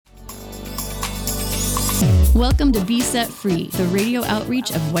Welcome to Be Set Free, the radio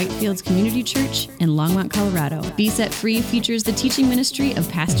outreach of Whitefields Community Church in Longmont, Colorado. Be Set Free features the teaching ministry of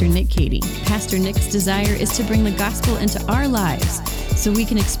Pastor Nick Cady. Pastor Nick's desire is to bring the gospel into our lives so we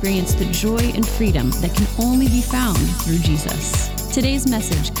can experience the joy and freedom that can only be found through Jesus. Today's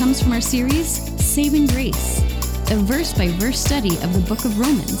message comes from our series, Saving Grace, a verse-by-verse study of the book of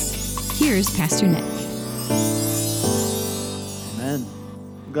Romans. Here's Pastor Nick. Amen.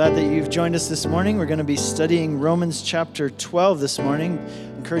 I'm glad that you've joined us this morning. We're going to be studying Romans chapter 12 this morning.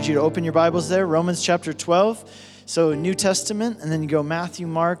 I encourage you to open your Bibles there, Romans chapter 12. So New Testament, and then you go Matthew,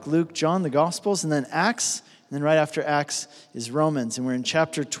 Mark, Luke, John, the Gospels, and then Acts. And then right after Acts is Romans. And we're in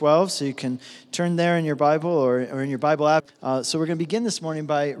chapter 12, so you can turn there in your Bible or in your Bible app. So we're going to begin this morning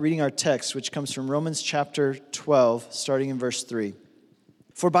by reading our text, which comes from Romans chapter 12, starting in verse 3.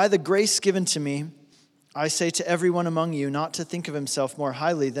 For by the grace given to me, I say to everyone among you not to think of himself more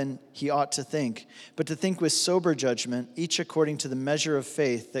highly than he ought to think, but to think with sober judgment, each according to the measure of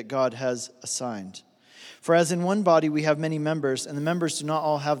faith that God has assigned. For as in one body we have many members, and the members do not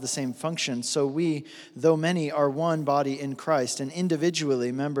all have the same function, so we, though many, are one body in Christ, and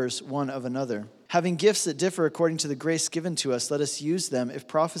individually members one of another. Having gifts that differ according to the grace given to us, let us use them, if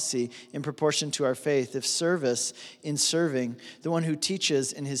prophecy, in proportion to our faith, if service, in serving, the one who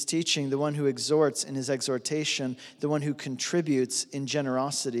teaches in his teaching, the one who exhorts in his exhortation, the one who contributes in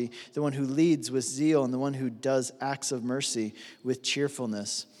generosity, the one who leads with zeal, and the one who does acts of mercy with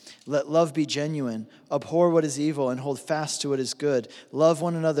cheerfulness. Let love be genuine. Abhor what is evil and hold fast to what is good. Love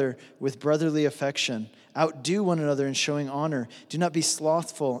one another with brotherly affection. Outdo one another in showing honor. Do not be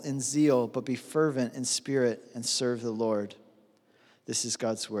slothful in zeal, but be fervent in spirit and serve the Lord. This is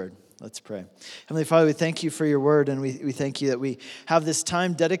God's word. Let's pray. Heavenly Father, we thank you for your word, and we thank you that we have this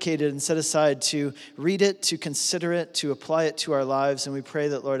time dedicated and set aside to read it, to consider it, to apply it to our lives. And we pray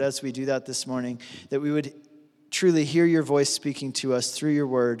that, Lord, as we do that this morning, that we would truly hear your voice speaking to us through your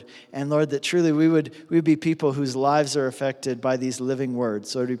word. And Lord, that truly we would be people whose lives are affected by these living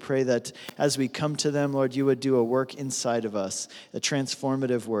words. Lord, we pray that as we come to them, Lord, you would do a work inside of us, a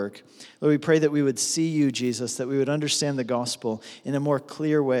transformative work. Lord, we pray that we would see you, Jesus, that we would understand the gospel in a more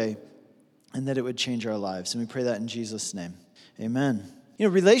clear way, and that it would change our lives. And we pray that in Jesus' name. Amen. You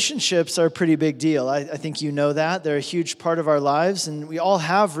know, relationships are a pretty big deal. I think you know that. They're a huge part of our lives, and we all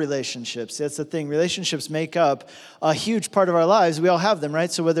have relationships. That's the thing. Relationships make up a huge part of our lives. We all have them,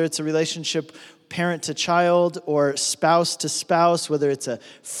 right? So whether it's a relationship parent to child or spouse to spouse, whether it's a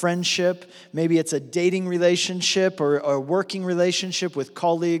friendship, maybe it's a dating relationship or a working relationship with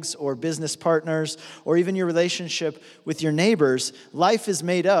colleagues or business partners, or even your relationship with your neighbors, life is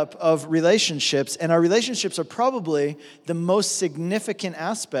made up of relationships, and our relationships are probably the most significant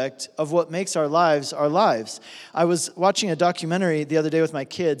aspect of what makes our lives our lives. I was watching a documentary the other day with my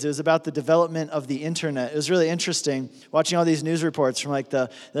kids. It was about the development of the internet. It was really interesting watching all these news reports from like the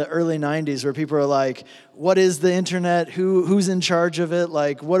early 90s where people are like, what is the internet? Who's in charge of it?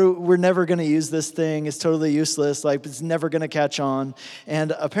 Like, we're never going to use this thing. It's totally useless. Like, it's never going to catch on.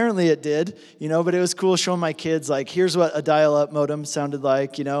 And apparently it did, but it was cool showing my kids, like, here's what a dial-up modem sounded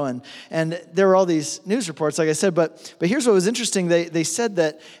like, and there were all these news reports, like I said, but here's what was interesting. They said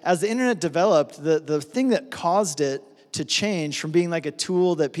that as the internet developed, the thing that caused it to change from being like a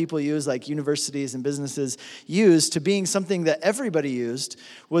tool that people use, like universities and businesses use, to being something that everybody used,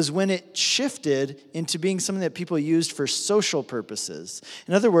 was when it shifted into being something that people used for social purposes.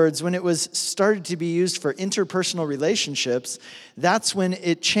 In other words, when it was started to be used for interpersonal relationships, that's when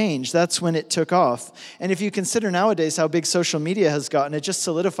it changed. That's when it took off. And if you consider nowadays how big social media has gotten, it just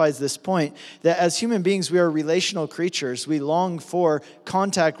solidifies this point that as human beings, we are relational creatures. We long for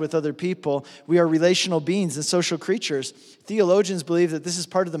contact with other people. We are relational beings and social creatures. Theologians believe that this is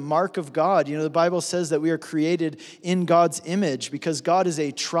part of the mark of God. The Bible says that we are created in God's image because God is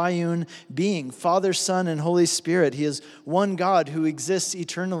a triune being, Father, Son, and Holy Spirit. He is one God who exists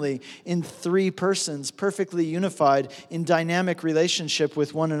eternally in three persons, perfectly unified in dynamic relationship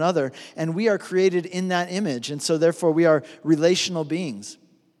with one another. And we are created in that image. And so therefore we are relational beings.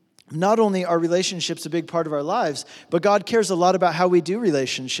 Not only are relationships a big part of our lives, but God cares a lot about how we do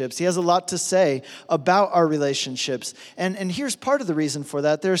relationships. He has a lot to say about our relationships. And here's part of the reason for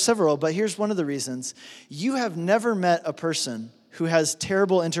that. There are several, but here's one of the reasons. You have never met a person who has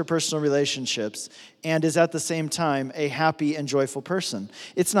terrible interpersonal relationships and is at the same time a happy and joyful person.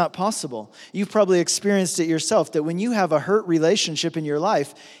 It's not possible. You've probably experienced it yourself, that when you have a hurt relationship in your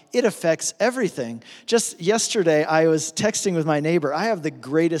life, it affects everything. Just yesterday, I was texting with my neighbor. I have the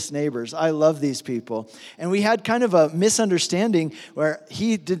greatest neighbors. I love these people. And we had kind of a misunderstanding where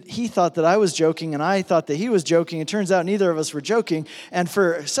he thought that I was joking and I thought that he was joking. It turns out neither of us were joking. And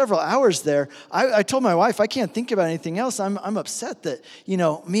for several hours there, I told my wife, I can't think about anything else. I'm upset that,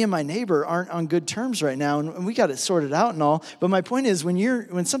 me and my neighbor aren't on good terms right now, and we got it sorted out and all. But my point is,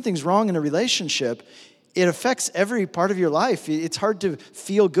 when something's wrong in a relationship, it affects every part of your life. It's hard to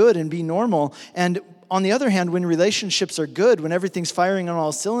feel good and be normal. And on the other hand, when relationships are good, when everything's firing on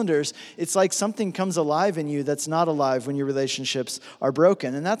all cylinders, it's like something comes alive in you that's not alive when your relationships are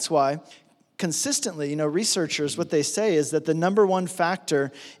broken. And that's why consistently, researchers, what they say is that the number one factor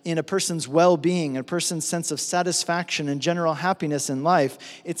in a person's well-being, a person's sense of satisfaction and general happiness in life,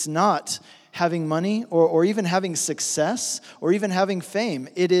 it's not having money or even having success or even having fame.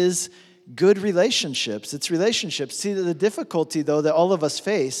 It is good relationships. It's relationships. See, the difficulty, though, that all of us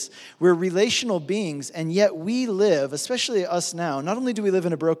face, we're relational beings, and yet we live, especially us now, not only do we live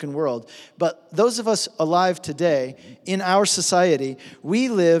in a broken world, but those of us alive today in our society, we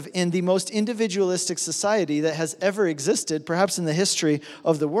live in the most individualistic society that has ever existed, perhaps in the history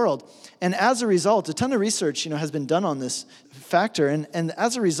of the world. And as a result, a ton of research, has been done on this factor. And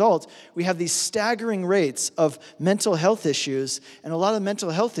as a result, we have these staggering rates of mental health issues. And a lot of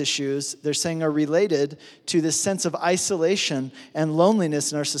mental health issues, they're saying, are related to this sense of isolation and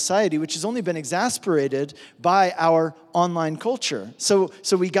loneliness in our society, which has only been exacerbated by our online culture. So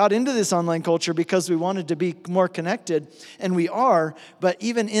we got into this online culture because we wanted to be more connected, and we are, but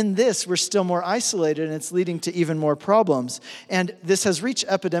even in this, we're still more isolated, and it's leading to even more problems. And this has reached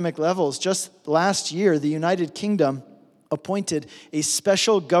epidemic levels. Just last year, the United Kingdom appointed a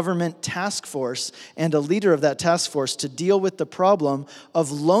special government task force and a leader of that task force to deal with the problem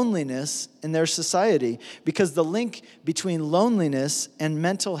of loneliness in their society, because the link between loneliness and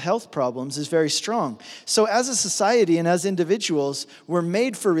mental health problems is very strong. So as a society and as individuals, we're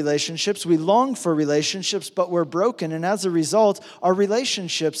made for relationships, we long for relationships, but we're broken, and as a result, our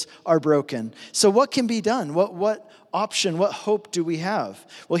relationships are broken. So what can be done? What option, what hope do we have?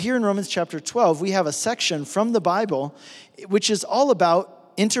 Well, here in Romans chapter 12, we have a section from the Bible which is all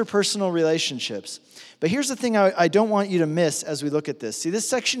about interpersonal relationships. But here's the thing I don't want you to miss as we look at this. See, this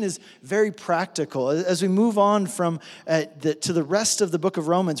section is very practical. As we move on from to the rest of the book of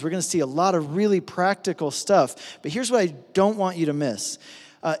Romans, we're going to see a lot of really practical stuff. But here's what I don't want you to miss.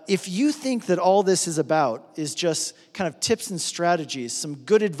 If you think that all this is about is just kind of tips and strategies, some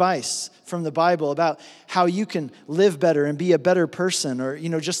good advice from the Bible about how you can live better and be a better person,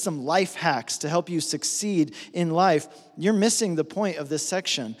 or just some life hacks to help you succeed in life, you're missing the point of this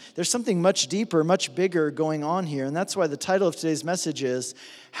section. There's something much deeper, much bigger going on here, and that's why the title of today's message is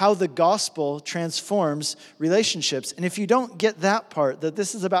How the Gospel Transforms Relationships. And if you don't get that part, that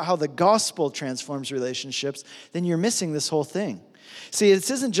this is about how the gospel transforms relationships, then you're missing this whole thing. See, this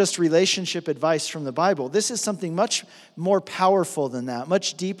isn't just relationship advice from the Bible. This is something much more powerful than that,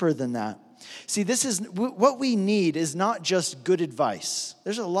 much deeper than that. See, this is what we need is not just good advice.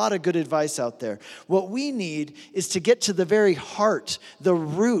 There's a lot of good advice out there. What we need is to get to the very heart, the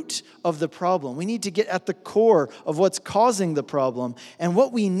root of the problem. We need to get at the core of what's causing the problem. And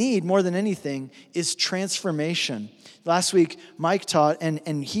what we need more than anything is transformation. Last week, Mike taught,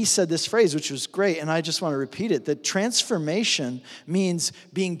 and he said this phrase, which was great, and I just want to repeat it, that transformation means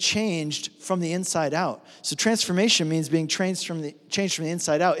being changed from the inside out. So transformation means being changed from the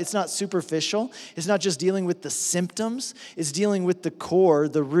inside out. It's not superficial. It's not just dealing with the symptoms. It's dealing with the core,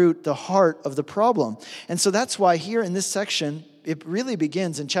 the root, the heart of the problem. And so that's why here in this section, it really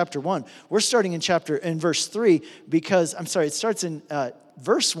begins in chapter 1. We're starting in verse 3 because, it starts in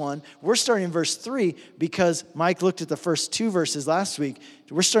verse 1. We're starting in verse 3 because Mike looked at the first two verses last week.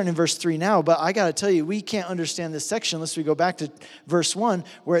 We're starting in verse 3 now, but I got to tell you, we can't understand this section unless we go back to verse 1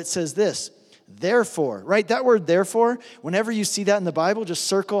 where it says this. Therefore, right? That word therefore, whenever you see that in the Bible, just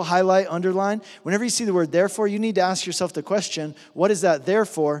circle, highlight, underline. Whenever you see the word therefore, you need to ask yourself the question, what is that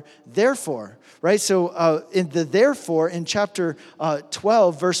therefore? Therefore, right? So in the therefore in chapter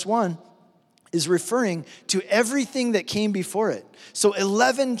 12, verse 1, is referring to everything that came before it. So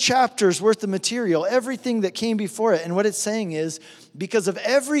 11 chapters worth of material, everything that came before it. And what it's saying is, because of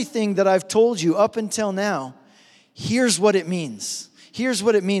everything that I've told you up until now, here's what it means. Here's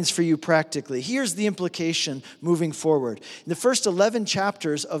what it means for you practically. Here's the implication moving forward. In the first 11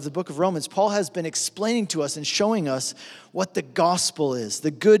 chapters of the book of Romans, Paul has been explaining to us and showing us what the gospel is,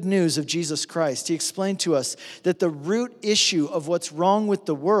 the good news of Jesus Christ. He explained to us that the root issue of what's wrong with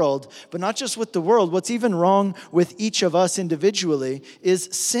the world, but not just with the world, what's even wrong with each of us individually is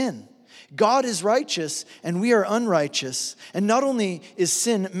sin. God is righteous and we are unrighteous. And not only is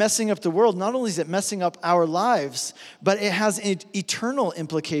sin messing up the world, not only is it messing up our lives, but it has eternal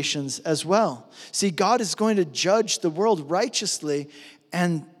implications as well. See, God is going to judge the world righteously,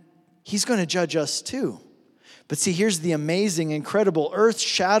 and he's going to judge us too. But see, here's the amazing, incredible,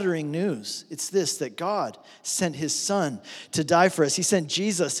 earth-shattering news. It's this, that God sent his son to die for us. He sent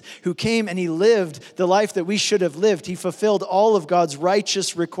Jesus, who came and he lived the life that we should have lived. He fulfilled all of God's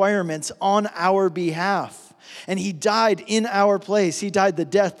righteous requirements on our behalf. And he died in our place. He died the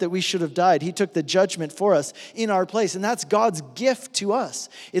death that we should have died. He took the judgment for us in our place. And that's God's gift to us.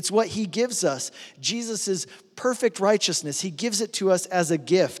 It's what he gives us. Jesus' perfect righteousness, he gives it to us as a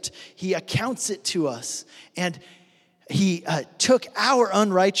gift. He accounts it to us. And he took our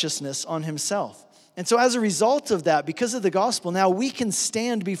unrighteousness on himself. And so as a result of that, because of the gospel, now we can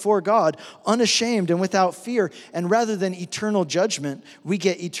stand before God unashamed and without fear. And rather than eternal judgment, we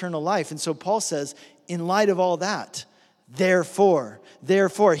get eternal life. And so Paul says, in light of all that, therefore,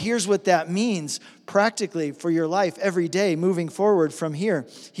 here's what that means practically for your life every day moving forward from here.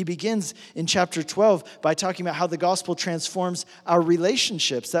 He begins in chapter 12 by talking about how the gospel transforms our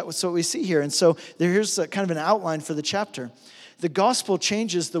relationships. That's what we see here. And so here's kind of an outline for the chapter. The gospel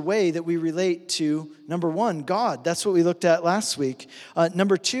changes the way that we relate to, number one, God. That's what we looked at last week.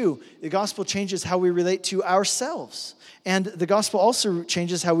 Number two, the gospel changes how we relate to ourselves. And the gospel also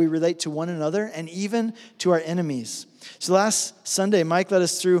changes how we relate to one another and even to our enemies. So last Sunday, Mike led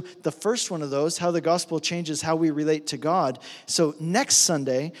us through the first one of those, how the gospel changes how we relate to God. So next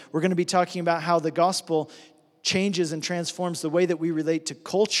Sunday, we're going to be talking about how the gospel changes and transforms the way that we relate to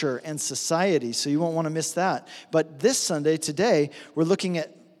culture and society. So you won't want to miss that. But this Sunday, today, we're looking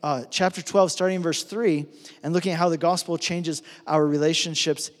at chapter 12, starting in verse 3, and looking at how the gospel changes our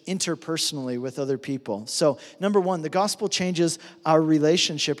relationships interpersonally with other people. So, number one, the gospel changes our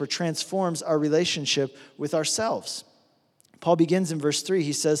relationship or transforms our relationship with ourselves. Paul begins in verse 3.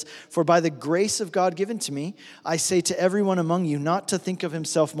 He says, "For by the grace of God given to me, I say to everyone among you not to think of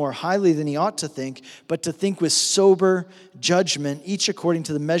himself more highly than he ought to think, but to think with sober judgment, each according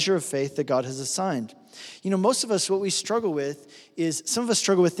to the measure of faith that God has assigned." You know, most of us, what we struggle with is, some of us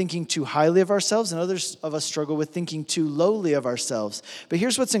struggle with thinking too highly of ourselves, and others of us struggle with thinking too lowly of ourselves. But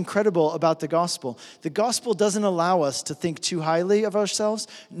here's what's incredible about the gospel. The gospel doesn't allow us to think too highly of ourselves,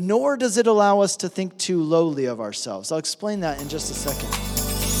 nor does it allow us to think too lowly of ourselves. I'll explain that in just a second.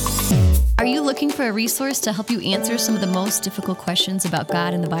 Are you looking for a resource to help you answer some of the most difficult questions about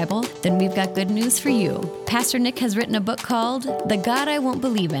God in the Bible? Then we've got good news for you. Pastor Nick has written a book called The God I Won't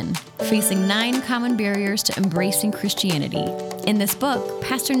Believe In, Facing 9 Common Barriers to Embracing Christianity. In this book,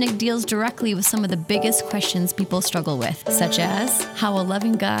 Pastor Nick deals directly with some of the biggest questions people struggle with, such as how a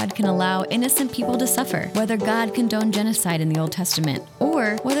loving God can allow innocent people to suffer, whether God condoned genocide in the Old Testament,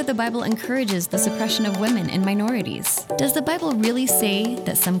 or whether the Bible encourages the suppression of women and minorities. Does the Bible really say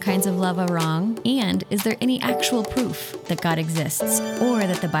that some kinds of love are wrong? And is there any actual proof that God exists or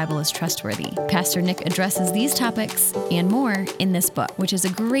that the Bible is trustworthy? Pastor Nick addresses these topics and more in this book, which is a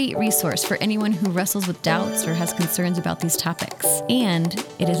great resource for anyone who wrestles with doubts or has concerns about these topics. And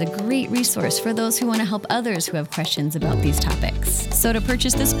it is a great resource for those who want to help others who have questions about these topics. So to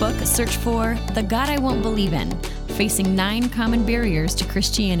purchase this book, search for The God I Won't Believe In, Facing 9 Common Barriers to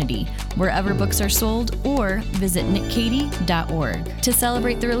Christianity, wherever books are sold, or visit nickcady.org. To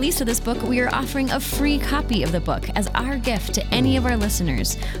celebrate the release of this book, we are offering a free copy of the book as our gift to any of our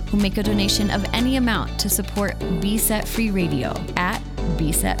listeners who make a donation of any amount to support Be Set Free Radio at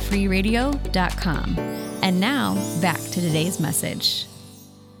besetfreeradio.com. And now, back to today's message.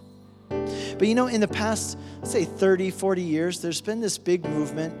 But you know, in the past, let's say 30, 40 years, there's been this big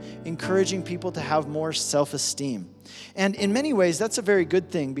movement encouraging people to have more self-esteem. And in many ways, that's a very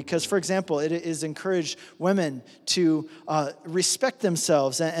good thing because, for example, it is encouraged women to respect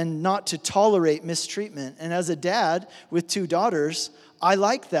themselves and not to tolerate mistreatment. And as a dad with 2 daughters, I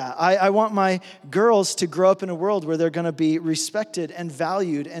like that. I want my girls to grow up in a world where they're going to be respected and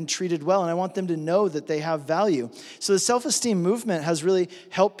valued and treated well, and I want them to know that they have value. So the self-esteem movement has really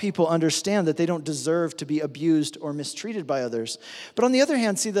helped people understand that they don't deserve to be abused or mistreated by others. But on the other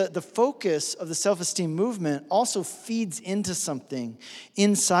hand, see, the focus of the self-esteem movement also feeds into something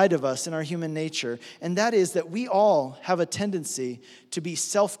inside of us in our human nature. And that is that we all have a tendency to be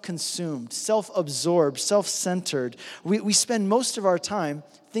self-consumed, self-absorbed, self-centered. We spend most of our time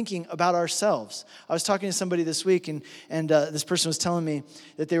thinking about ourselves. I was talking to somebody this week, and this person was telling me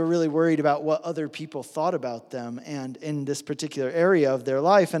that they were really worried about what other people thought about them and in this particular area of their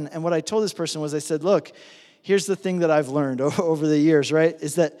life. And what I told this person was, I said, look, here's the thing that I've learned over the years, right,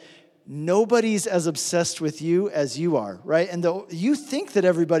 is that nobody's as obsessed with you as you are, right? And you think that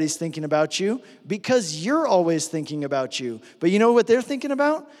everybody's thinking about you because you're always thinking about you. But you know what they're thinking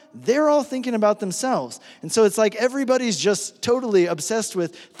about? They're all thinking about themselves. And so it's like everybody's just totally obsessed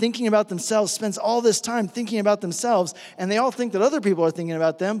with thinking about themselves, spends all this time thinking about themselves, and they all think that other people are thinking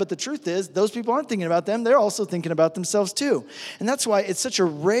about them. But the truth is, those people aren't thinking about them. They're also thinking about themselves too. And that's why it's such a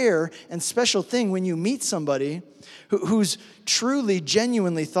rare and special thing when you meet somebody who's truly,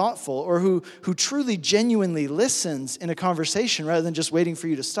 genuinely thoughtful, or who truly, genuinely listens in a conversation rather than just waiting for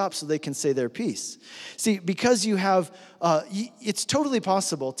you to stop so they can say their piece. See, because you have, it's totally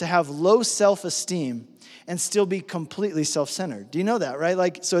possible to have low self-esteem and still be completely self-centered. Do you know that,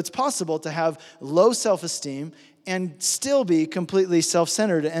 right? So it's possible to have low self-esteem and still be completely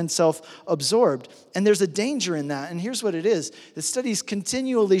self-centered and self-absorbed. And there's a danger in that. And here's what it is. The studies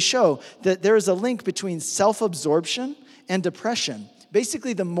continually show that there is a link between self-absorption and depression.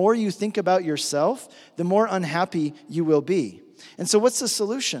 Basically, the more you think about yourself, the more unhappy you will be. And so what's the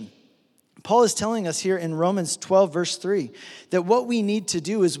solution? Paul is telling us here in Romans 12, verse 3, that what we need to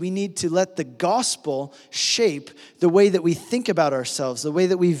do is we need to let the gospel shape the way that we think about ourselves, the way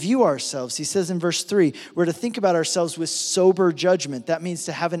that we view ourselves. He says in verse 3, we're to think about ourselves with sober judgment. That means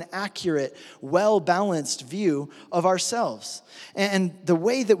to have an accurate, well-balanced view of ourselves. And the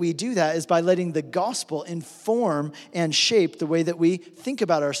way that we do that is by letting the gospel inform and shape the way that we think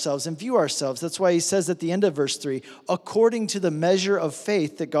about ourselves and view ourselves. That's why he says at the end of verse 3, according to the measure of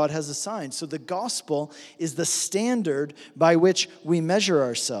faith that God has assigned. So the gospel is the standard by which we measure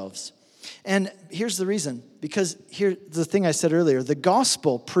ourselves. And here's the reason, because here's the thing I said earlier, the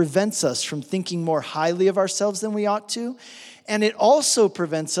gospel prevents us from thinking more highly of ourselves than we ought to, and it also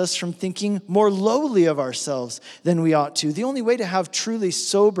prevents us from thinking more lowly of ourselves than we ought to. The only way to have truly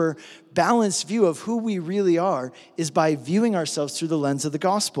sober, balanced view of who we really are is by viewing ourselves through the lens of the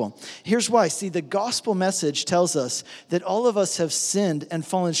gospel. Here's why. See, the gospel message tells us that all of us have sinned and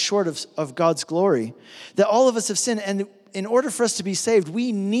fallen short of God's glory. That all of us have sinned, and in order for us to be saved,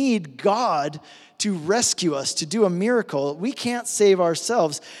 we need God to rescue us, to do a miracle. We can't save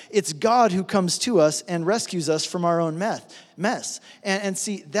ourselves. It's God who comes to us and rescues us from our own mess. And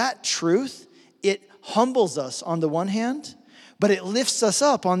see, that truth, it humbles us on the one hand, but it lifts us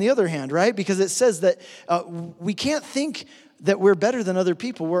up on the other hand, right? Because it says that we can't think that we're better than other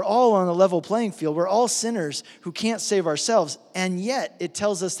people. We're all on a level playing field. We're all sinners who can't save ourselves. And yet it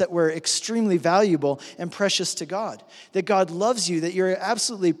tells us that we're extremely valuable and precious to God. That God loves you, that you're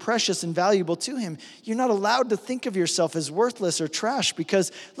absolutely precious and valuable to him. You're not allowed to think of yourself as worthless or trash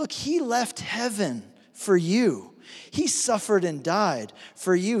because, look, he left heaven for you. He suffered and died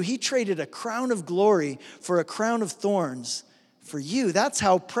for you. He traded a crown of glory for a crown of thorns for you. That's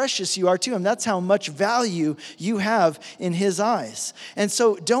how precious you are to him. That's how much value you have in his eyes. And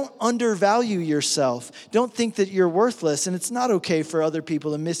so don't undervalue yourself. Don't think that you're worthless. And it's not okay for other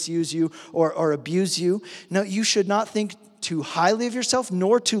people to misuse you or abuse you. No, you should not think too highly of yourself,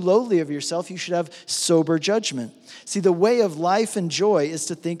 nor too lowly of yourself. You should have sober judgment. See, the way of life and joy is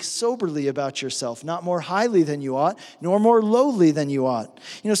to think soberly about yourself, not more highly than you ought, nor more lowly than you ought.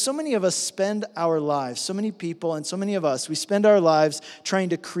 You know, so many of us spend our lives, so many people and so many of us, we spend our lives trying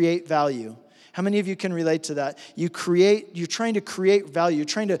to create value. How many of you can relate to that? You're trying to create value. You're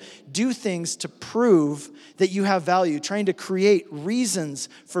trying to do things to prove that you have value, trying to create reasons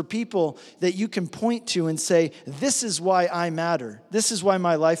for people that you can point to and say, this is why I matter. This is why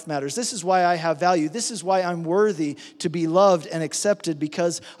my life matters. This is why I have value. This is why I'm worthy to be loved and accepted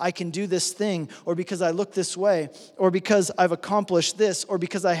because I can do this thing, or because I look this way, or because I've accomplished this, or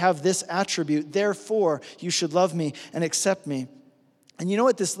because I have this attribute. Therefore, you should love me and accept me. And you know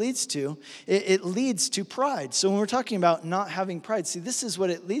what this leads to? It leads to pride. So when we're talking about not having pride, see, this is what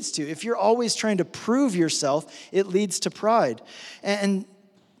it leads to. If you're always trying to prove yourself, it leads to pride. And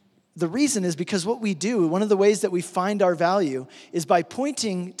the reason is because what we do, one of the ways that we find our value is by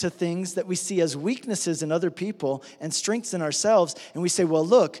pointing to things that we see as weaknesses in other people and strengths in ourselves. And we say, well,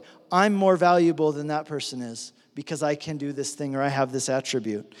 look, I'm more valuable than that person is, because I can do this thing or I have this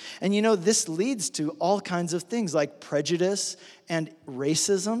attribute. And you know, this leads to all kinds of things like prejudice and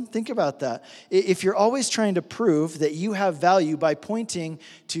racism. Think about that. If you're always trying to prove that you have value by pointing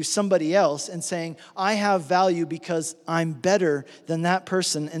to somebody else and saying, I have value because I'm better than that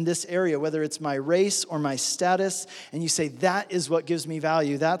person in this area, whether it's my race or my status, and you say, that is what gives me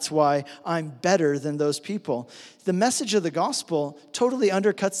value. That's why I'm better than those people. The message of the gospel totally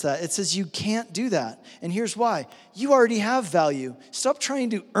undercuts that. It says you can't do that. And here's why. You already have value. Stop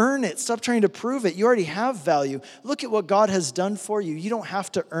trying to earn it. Stop trying to prove it. You already have value. Look at what God has done for you. You don't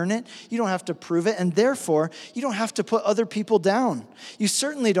have to earn it. You don't have to prove it. And therefore, you don't have to put other people down. You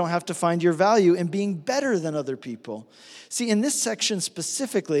certainly don't have to find your value in being better than other people. See, in this section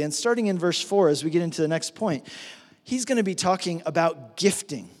specifically, and starting in verse 4 as we get into the next point, he's going to be talking about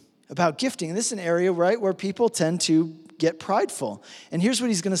gifting. And this is an area, right, where people tend to get prideful. And here's what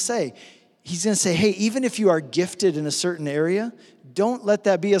he's going to say. He's going to say, hey, even if you are gifted in a certain area, don't let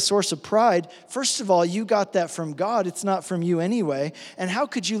that be a source of pride. First of all, you got that from God. It's not from you anyway. And how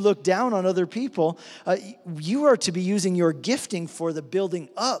could you look down on other people? You are to be using your gifting for the building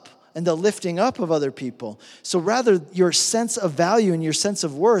up and the lifting up of other people. So rather, your sense of value and your sense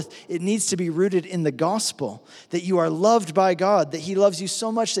of worth, it needs to be rooted in the gospel, that you are loved by God, that he loves you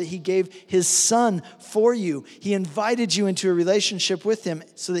so much that he gave his son for you. He invited you into a relationship with him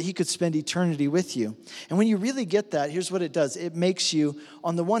so that he could spend eternity with you. And when you really get that, here's what it does. It makes you,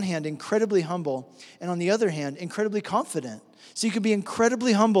 on the one hand, incredibly humble, and on the other hand, incredibly confident. So you can be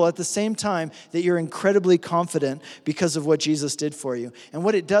incredibly humble at the same time that you're incredibly confident because of what Jesus did for you. And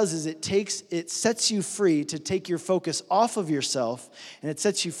what it does is it sets you free to take your focus off of yourself, and it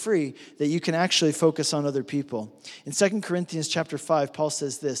sets you free that you can actually focus on other people. In 2 Corinthians chapter 5, Paul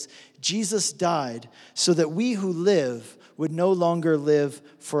says this, Jesus died so that we who live would no longer live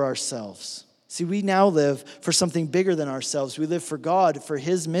for ourselves. See, we now live for something bigger than ourselves. We live for God, for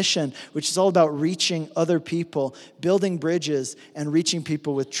his mission, which is all about reaching other people, building bridges, and reaching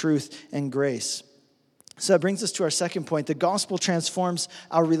people with truth and grace. So that brings us to our second point. The gospel transforms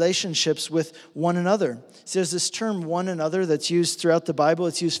our relationships with one another. So there's this term one another that's used throughout the Bible.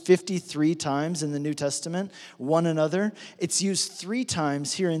 It's used 53 times in the New Testament, one another. It's used 3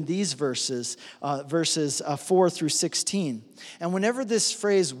 times here in these verses 4 through 16. And whenever this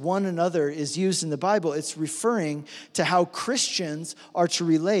phrase one another is used in the Bible, it's referring to how Christians are to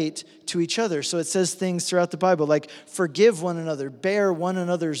relate to each other. So it says things throughout the Bible like forgive one another, bear one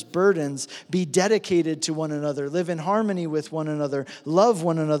another's burdens, be dedicated to one another, live in harmony with one another, love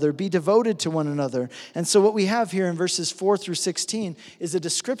one another, be devoted to one another. And so what we have here in verses 4 through 16 is a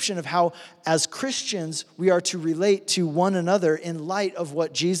description of how as Christians we are to relate to one another in light of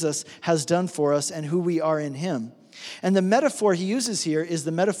what Jesus has done for us and who we are in him. And the metaphor he uses here is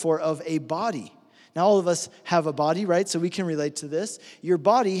the metaphor of a body. Now, all of us have a body, right? So we can relate to this. Your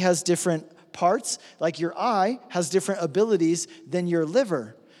body has different parts, like your eye has different abilities than your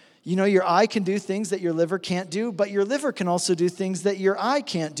liver. You know, your eye can do things that your liver can't do, but your liver can also do things that your eye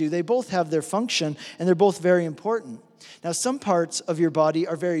can't do. They both have their function, and they're both very important. Now, some parts of your body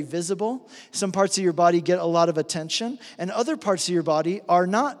are very visible. Some parts of your body get a lot of attention. And other parts of your body are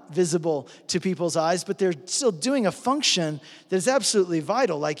not visible to people's eyes, but they're still doing a function that is absolutely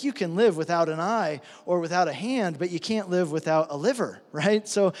vital. Like you can live without an eye or without a hand, but you can't live without a liver, right?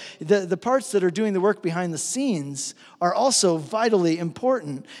 So the parts that are doing the work behind the scenes are also vitally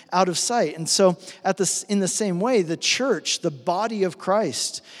important out of sight. And so in the same way, the church, the body of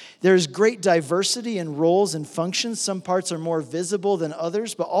Christ, there's great diversity in roles and functions. Some parts are more visible than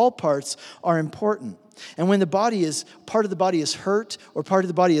others, but all parts are important. And when part of the body is hurt or part of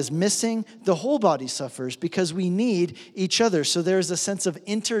the body is missing, the whole body suffers because we need each other. So there's a sense of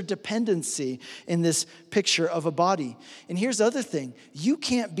interdependency in this picture of a body. And here's the other thing. You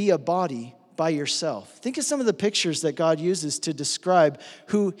can't be a body by yourself. Think of some of the pictures that God uses to describe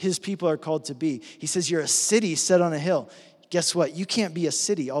who his people are called to be. He says you're a city set on a hill. Guess what? You can't be a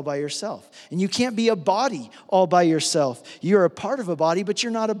city all by yourself. And you can't be a body all by yourself. You're a part of a body, but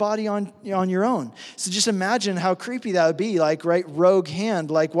you're not a body on your own. So just imagine how creepy that would be, like, right, rogue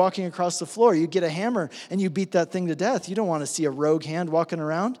hand, like walking across the floor. You get a hammer and you beat that thing to death. You don't want to see a rogue hand walking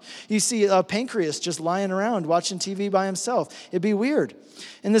around. You see a pancreas just lying around watching TV by himself. It'd be weird.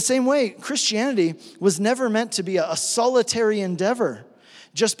 In the same way, Christianity was never meant to be a solitary endeavor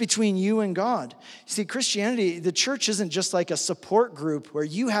just between you and God. See, Christianity, the church isn't just like a support group where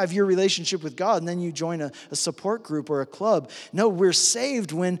you have your relationship with God and then you join a support group or a club. No, we're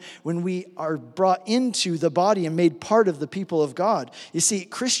saved when we are brought into the body and made part of the people of God. You see,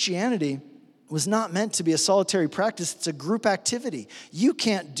 Christianity was not meant to be a solitary practice. It's a group activity. You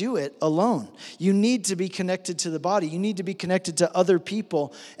can't do it alone. You need to be connected to the body. You need to be connected to other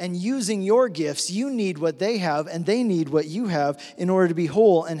people. And using your gifts, you need what they have, and they need what you have in order to be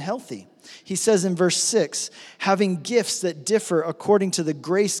whole and healthy. He says in verse 6, having gifts that differ according to the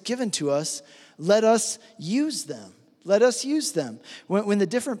grace given to us, let us use them. Let us use them. When the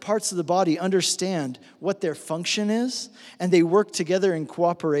different parts of the body understand what their function is and they work together in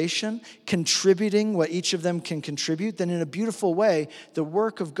cooperation, contributing what each of them can contribute, then in a beautiful way, the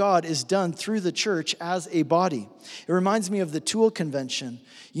work of God is done through the church as a body. It reminds me of the tool convention.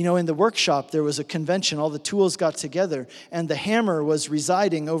 You know, in the workshop, there was a convention. All the tools got together, and the hammer was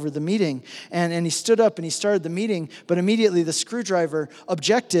residing over the meeting. And he stood up and he started the meeting, but immediately the screwdriver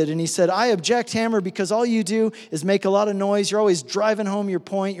objected, and he said, I object, hammer, because all you do is make a lot of noise. You're always driving home your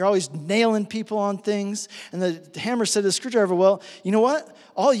point. You're always nailing people on things. And the hammer said to the screwdriver, well, you know what?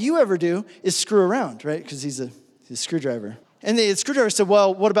 All you ever do is screw around, right? Because he's a screwdriver. And the screwdriver said,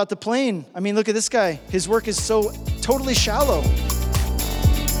 well, what about the plane? I mean, look at this guy. His work is so totally shallow.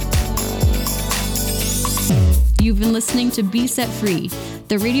 You've been listening to Be Set Free,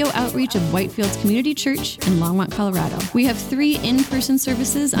 the radio outreach of Whitefields Community Church in Longmont, Colorado. We have 3 in-person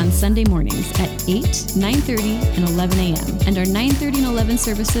services on Sunday mornings at 8, 9:30, and 11 a.m. And our 9:30 and 11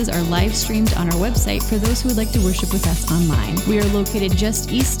 services are live streamed on our website for those who would like to worship with us online. We are located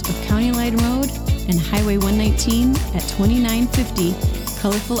just east of County Line Road and Highway 119 at 2950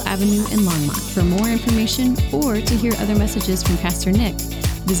 Colorful Avenue in Longmont. For more information or to hear other messages from Pastor Nick,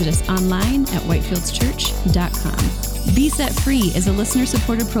 visit us online at whitefieldschurch.com. Be Set Free is a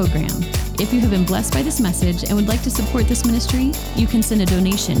listener-supported program. If you have been blessed by this message and would like to support this ministry, you can send a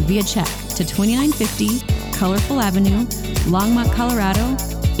donation via check to 2950 Colorful Avenue, Longmont, Colorado,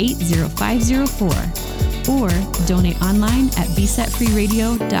 80504, or donate online at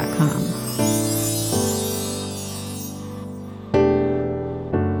besetfreeradio.com.